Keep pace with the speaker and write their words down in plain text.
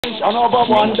I know about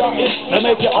one day, they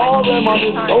make you all them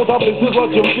money. Those up, this is what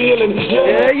you're feeling.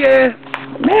 Yeah.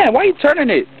 Man, why you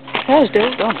turning it? How's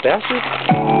that? Dumb bastard.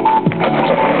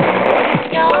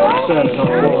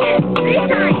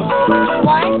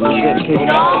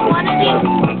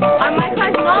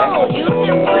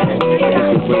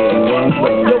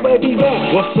 Yo, baby,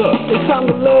 what's up? It's time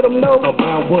to let them know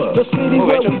about what? The city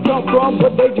where we come from,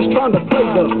 but they just trying to play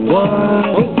the what?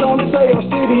 And some say our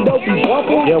city don't be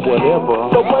bumping. Yeah, whatever.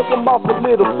 So break them off a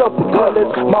little something, girl,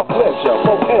 it's my pleasure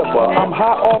forever. I'm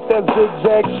high off that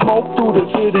zigzag smoke through the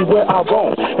city where I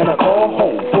roam, and I call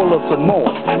home full of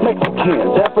Samoans,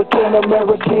 Mexicans, African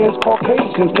Americans,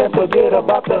 Caucasians. Can't forget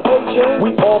about the Haitians.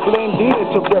 We all blend in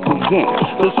to represent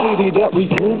the city that we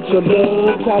grew to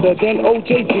love, tighter than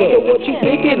OJ blood. So what you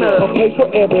thinking of? Okay, so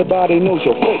everybody knows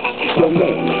your face, your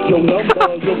name, your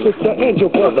number, your sister and your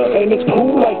brother, and it's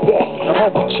cool like that. How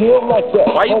we chill like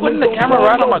that. Why you putting the camera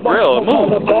right on my grill?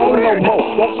 Move.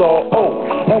 That's all.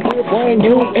 And we're brand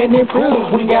new and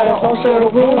improved. We got a whole set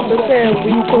of rules to tell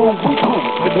we cool.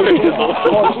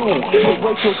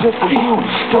 Rachel just for you.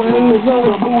 So in the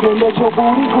mood and let your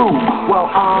booty groove. Well,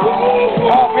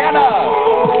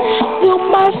 You're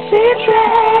my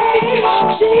citrus,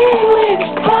 secret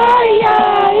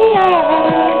fire.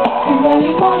 You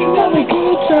really want another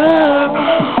good time.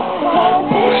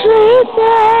 Sweet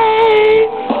thing,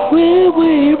 we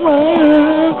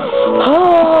run.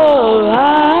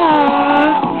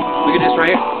 Look at this right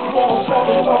here.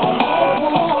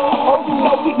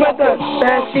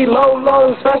 Fancy low,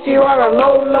 fancy on a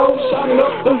low.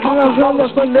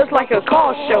 It's like a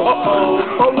car show.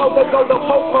 Oh no, they go the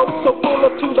po-po, so pull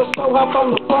up to the store, hop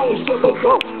on the phone, so they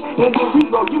go. And then we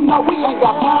go, you know we ain't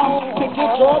got time to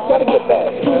get drunk, gotta get back.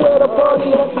 You wear the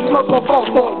party at the club, no fuck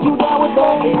that. You down with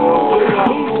that? Me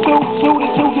too,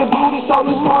 cutie, to your booty, so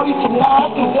this party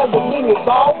tonight, cause everything is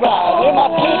alright. In my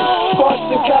city, first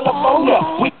in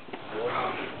California,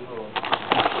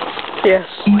 Yes.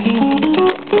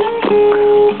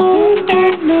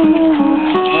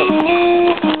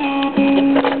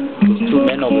 Two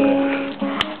men over there.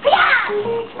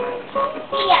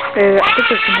 I think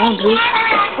it's one blue.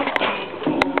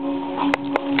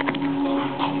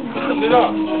 Lift it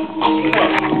up.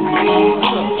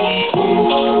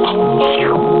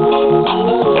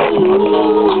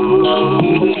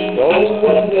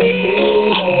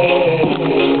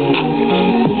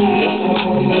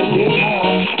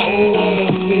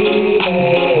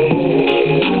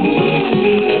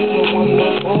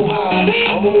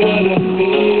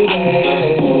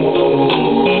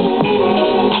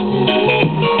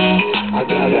 I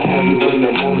gotta have you in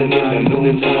the morning and the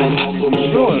noontime. What you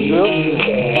doing, Bill?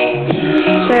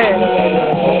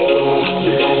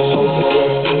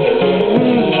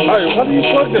 Hey, how do you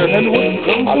plug that, man?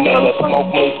 I gotta smoke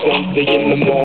most in the morning.